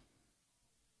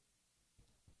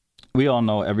we all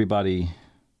know everybody,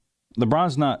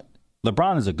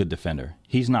 LeBron is a good defender.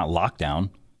 He's not locked down,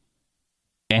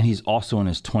 and he's also in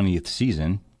his 20th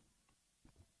season.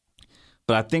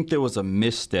 But I think there was a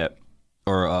misstep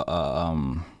or a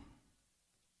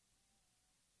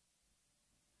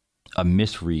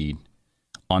misread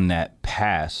on that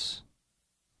pass,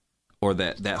 or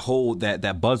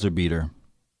that buzzer beater,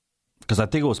 because I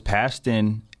think it was passed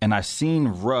in, and I seen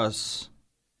Russ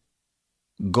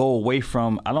go away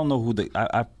from, I don't know who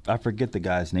I forget the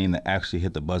guy's name that actually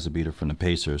hit the buzzer beater from the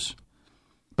Pacers,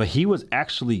 but he was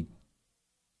actually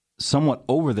somewhat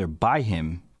over there by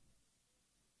him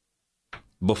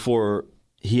before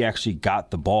he actually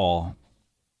got the ball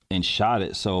and shot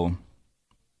it. So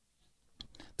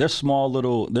there's small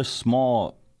little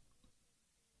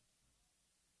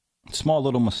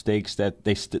mistakes that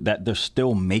they're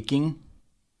still making,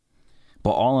 but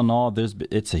all in all,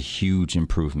 it's a huge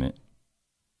improvement.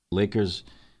 Lakers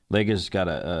got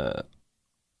a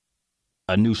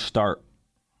new start,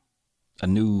 a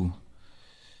new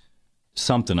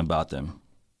something about them.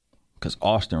 Because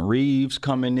Austin Reeves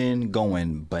coming in,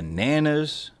 going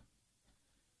bananas.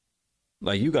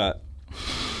 Like, you got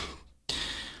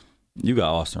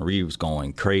Austin Reeves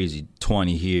going crazy.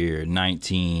 20 here,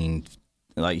 19.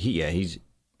 Like, he's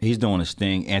doing his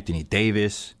thing. Anthony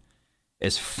Davis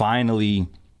is finally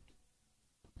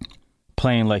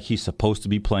playing like he's supposed to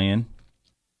be playing.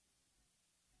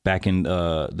 Back in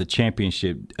the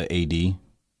championship, AD.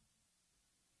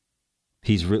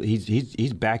 He's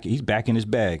back in his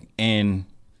bag, and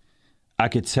I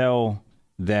could tell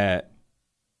that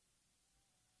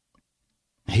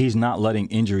he's not letting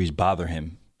injuries bother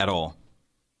him at all.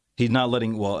 He's not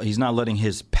letting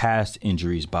his past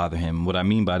injuries bother him. What I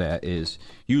mean by that is,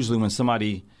 usually when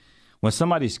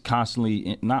somebody's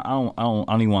constantly, I don't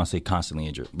even want to say constantly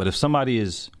injured, but if somebody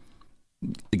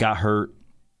got hurt,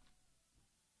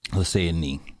 let's say a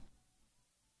knee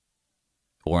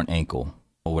or an ankle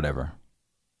or whatever.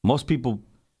 Most people,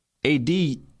 AD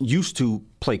used to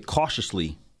play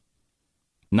cautiously,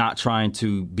 not trying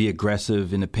to be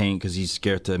aggressive in the paint because he's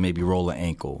scared to maybe roll an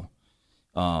ankle,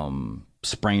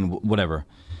 sprain, whatever.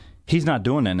 He's not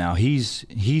doing that now.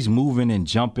 He's moving and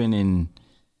jumping and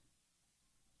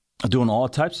doing all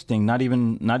types of things. Not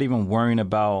even worrying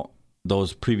about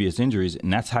those previous injuries,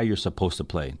 and that's how you're supposed to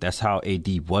play. That's how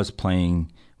AD was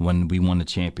playing when we won the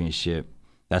championship.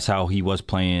 That's how he was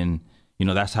playing. You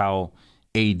know, that's how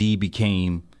AD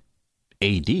became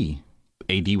AD.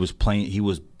 AD was playing. He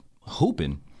was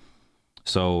hooping.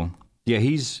 So yeah,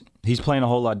 he's playing a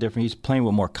whole lot different. He's playing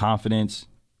with more confidence.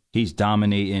 He's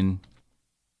dominating.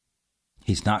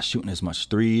 He's not shooting as much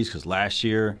threes because last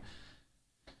year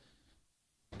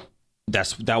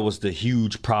that was the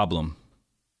huge problem.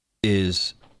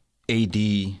 Is AD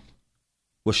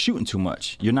was shooting too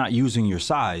much. You're not using your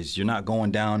size. You're not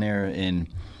going down there and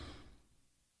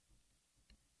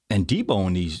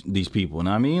deboing these people. You know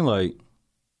what I mean? Like,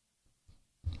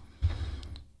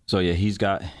 so yeah, he's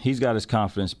got his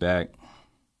confidence back.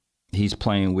 He's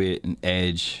playing with an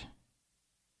edge,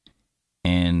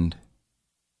 and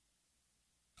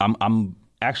I'm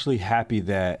actually happy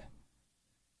that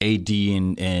AD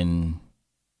and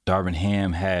Darvin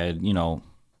Ham had, you know,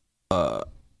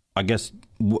 I guess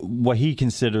what he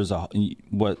considers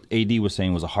what AD was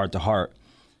saying was a heart to heart.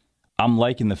 I'm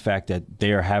liking the fact that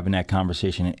they're having that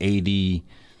conversation, and AD, you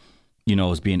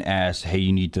know, is being asked, "Hey,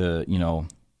 you need to, you know,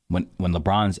 when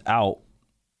LeBron's out,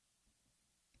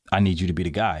 I need you to be the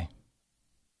guy."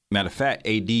 Matter of fact,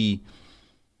 AD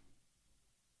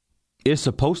is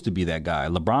supposed to be that guy.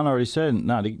 LeBron already said,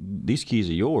 "Nah, these keys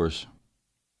are yours."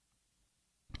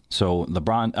 So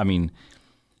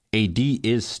AD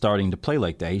is starting to play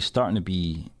like that. He's starting to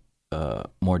be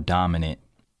more dominant,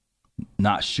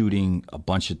 not shooting a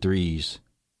bunch of threes.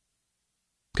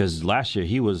 Because last year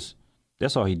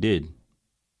that's all he did.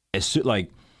 It's like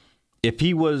if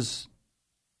he was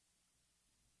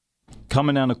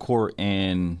coming down the court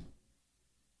and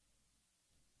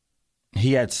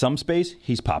he had some space,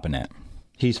 he's popping that.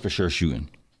 He's for sure shooting.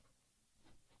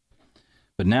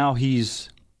 But now he'll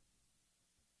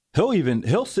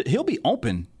be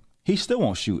open. He still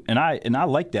won't shoot. And I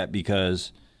like that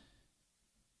because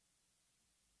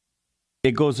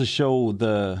it goes to show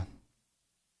the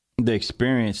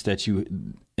experience that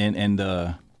you and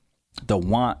the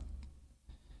want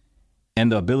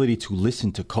and the ability to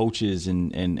listen to coaches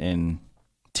and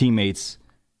teammates.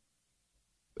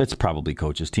 It's probably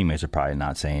coaches. Teammates are probably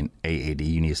not saying, "Hey, AD,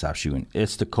 you need to stop shooting."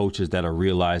 It's the coaches that are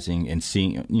realizing and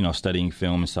seeing, you know, studying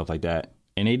film and stuff like that.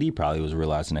 And AD probably was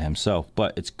realizing it himself.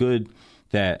 But it's good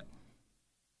that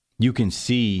you can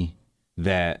see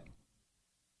that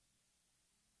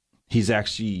he's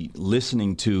actually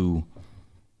listening to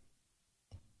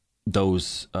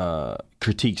those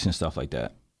critiques and stuff like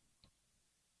that.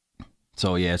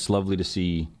 So, yeah, it's lovely to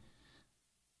see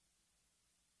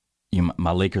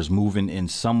my Lakers moving in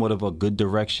somewhat of a good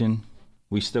direction.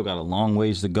 We still got a long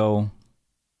ways to go.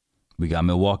 We got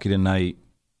Milwaukee tonight.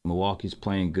 Milwaukee's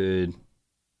playing good.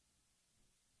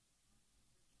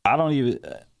 I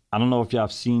don't know if y'all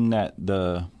have seen that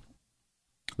the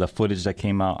footage that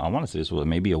came out. I want to say this was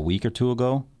maybe a week or two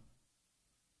ago.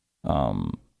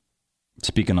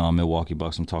 Speaking on Milwaukee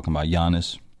Bucks, I'm talking about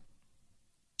Giannis.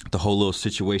 The whole little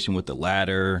situation with the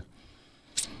ladder.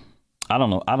 I don't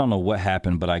know what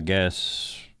happened, but I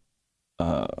guess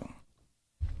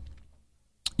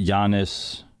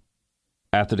Giannis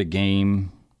after the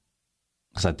game,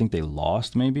 because I think they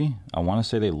lost. Maybe I want to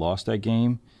say they lost that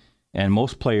game. And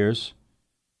most players,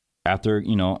 after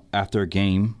a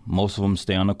game, most of them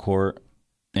stay on the court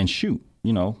and shoot,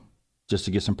 you know, just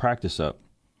to get some practice up.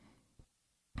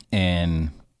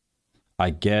 And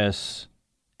I guess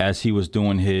as he was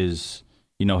doing his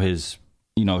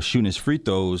shooting his free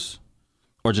throws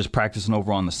or just practicing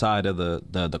over on the side of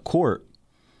the court,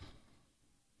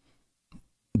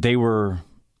 they were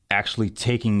actually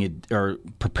taking it or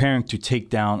preparing to take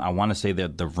down, I want to say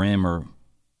that the rim or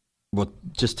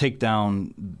just take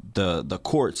down the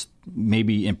courts,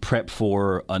 maybe in prep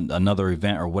for another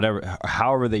event or whatever,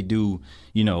 however they do,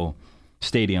 you know,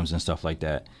 stadiums and stuff like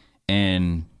that.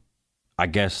 And I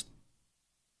guess,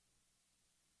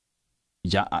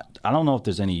 yeah, I don't know if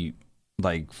there's any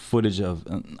like footage of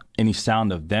any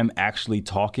sound of them actually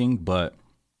talking, but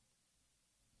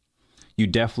you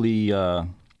definitely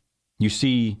you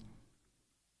see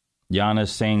Giannis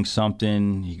saying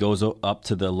something. He goes up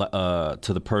to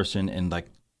the person and like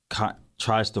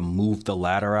tries to move the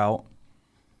ladder out,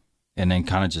 and then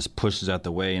kind of just pushes out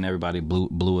the way, and everybody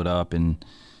blew it up, and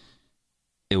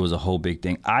it was a whole big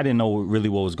thing. I didn't know really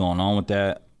what was going on with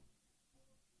that.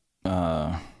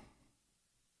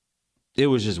 It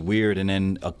was just weird. And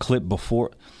then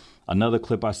another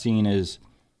clip I seen is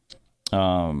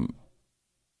Montrezl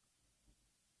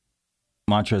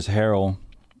Harrell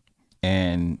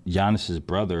and Giannis's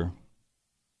brother.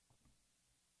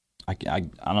 I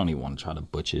don't even want to try to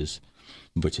butcher his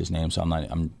name, so I'm not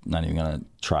even gonna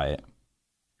try it.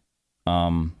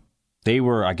 They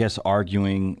were, I guess,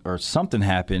 arguing or something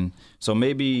happened. So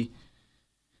maybe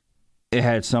it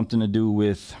had something to do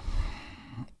with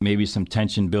maybe some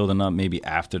tension building up, maybe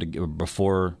after or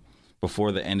before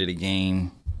the end of the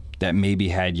game, that maybe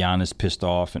had Giannis pissed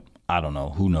off. And I don't know.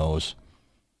 Who knows?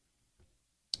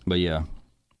 But yeah,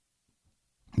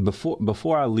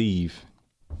 before I leave,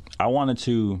 I wanted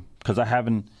to, because I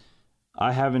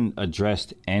haven't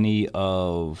addressed any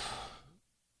of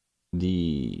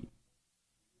the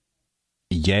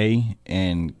Ye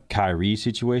and Kyrie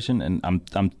situation, and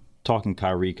I'm talking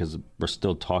Kyrie because we're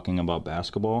still talking about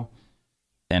basketball,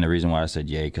 and the reason why I said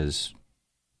Ye, because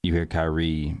you hear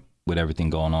Kyrie with everything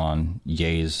going on,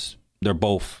 they're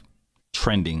both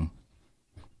trending,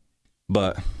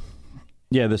 but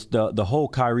yeah, the whole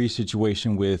Kyrie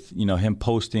situation with him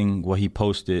posting what he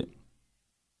posted,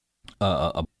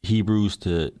 Hebrews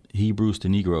to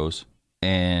Negroes,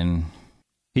 and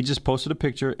he just posted a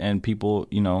picture, and people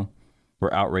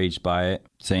were outraged by it,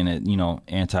 saying that,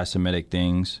 anti-Semitic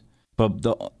things.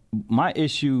 But my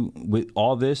issue with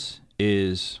all this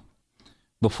is,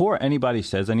 before anybody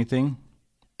says anything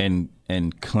and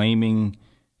claiming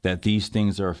that these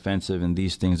things are offensive and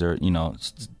these things are,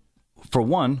 for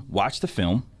one, watch the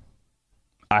film.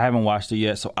 I haven't watched it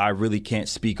yet, so I really can't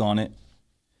speak on it.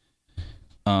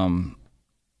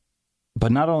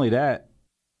 But not only that,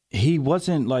 he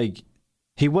wasn't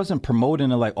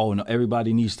promoting it like, oh no,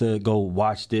 everybody needs to go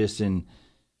watch this and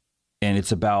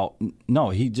it's about, no,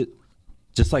 he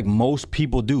just like most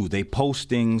people do, they post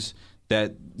things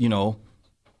that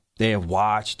they have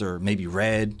watched or maybe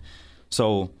read.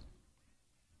 So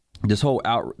this whole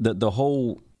the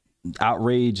whole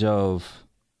outrage of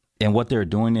and what they're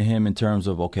doing to him in terms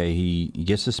of, okay, he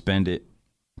gets suspended,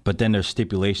 but then there's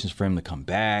stipulations for him to come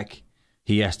back.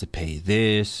 He has to pay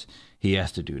this, he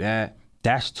has to do that.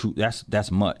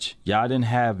 That's much. Y'all didn't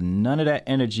have none of that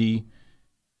energy.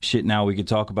 Shit, now we can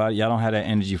talk about it. Y'all don't have that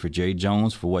energy for Jay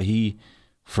Jones, for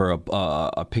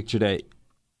a picture that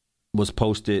was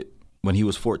posted when he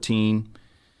was 14.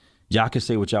 Y'all can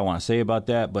say what y'all want to say about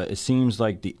that, but it seems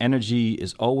like the energy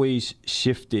is always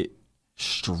shifted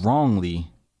strongly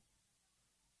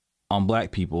on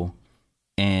black people.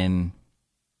 And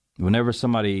whenever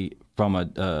somebody from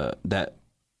that,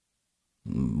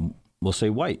 we'll say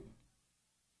white,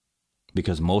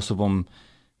 because most of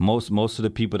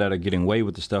the people that are getting away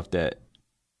with the stuff that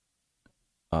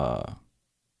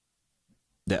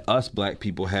us black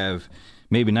people have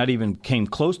maybe not even came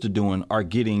close to doing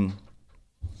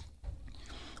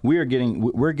we're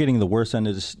getting the worst end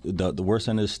of the worst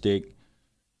end of the stick,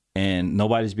 and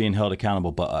nobody's being held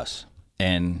accountable but us.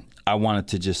 And I wanted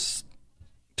to just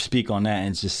speak on that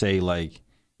and just say, like,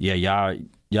 yeah, y'all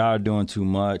are doing too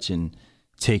much and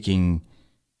taking,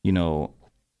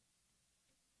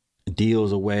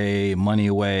 deals away, money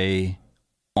away.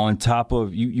 On top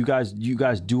of you guys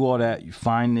do all that. You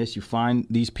find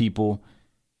these people,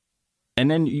 and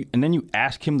then you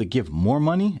ask him to give more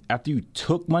money after you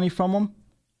took money from him,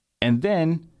 and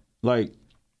then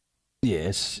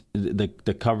yes,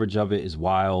 the coverage of it is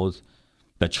wild.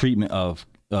 The treatment of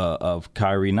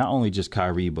Kyrie, not only just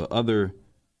Kyrie, but other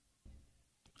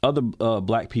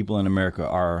black people in America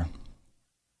are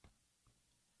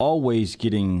always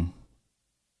getting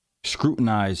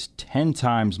scrutinized 10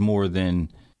 times more than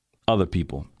other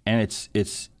people, and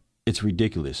it's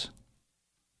ridiculous.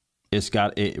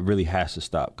 It really has to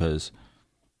stop, because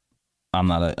I'm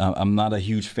not a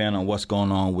huge fan of what's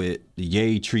going on with the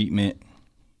Ye treatment.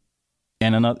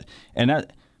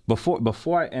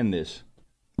 Before I end this,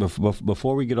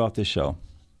 before we get off this show,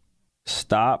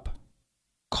 stop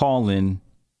calling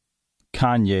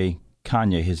Kanye.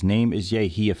 His name is Ye.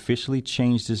 He officially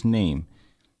changed his name,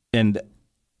 and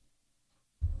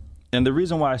the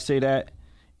reason why I say that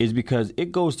is because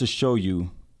it goes to show you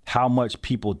how much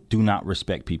people do not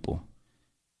respect people.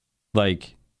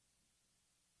 Like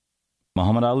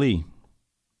Muhammad Ali,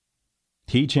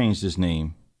 he changed his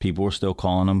name. People were still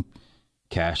calling him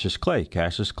Cassius Clay.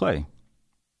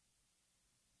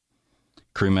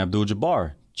 Kareem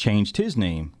Abdul-Jabbar changed his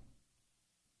name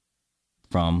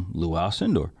from Lou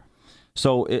Alcindor.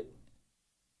 So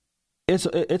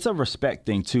it's a respect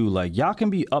thing too. Like, y'all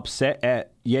can be upset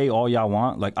at Ye all y'all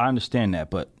want. Like, I understand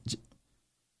that, but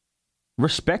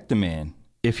respect the man.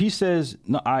 If he says,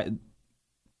 no,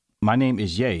 my name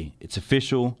is Ye, it's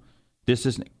official,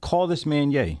 call this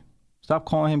man Ye. Stop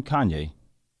calling him Kanye.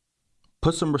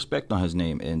 Put some respect on his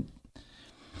name. And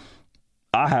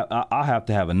I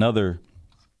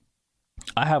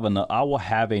will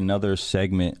have another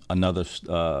segment, another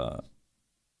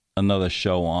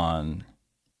show on,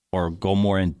 or go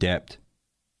more in depth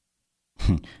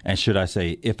and should I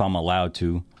say, if I'm allowed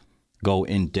to, go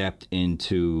in depth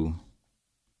into,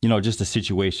 just a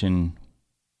situation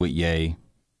with Ye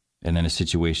and then a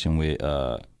situation with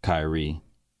Kyrie.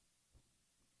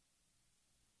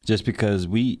 Just because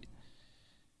we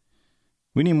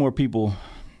need more people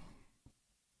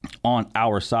on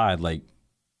our side. Like,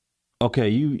 okay,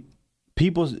 I'm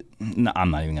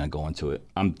not even going to go into it.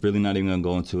 I'm really not even going to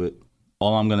go into it.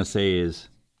 All I'm going to say is,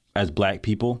 as black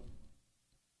people,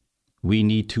 we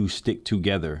need to stick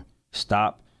together.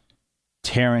 Stop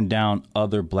tearing down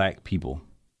other black people.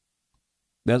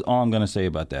 That's all I'm going to say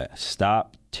about that.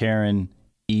 Stop tearing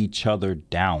each other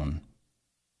down.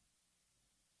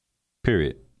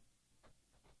 Period.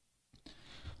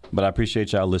 But I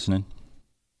appreciate y'all listening.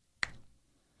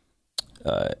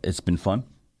 It's been fun.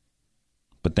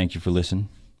 But thank you for listening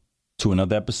to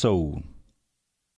another episode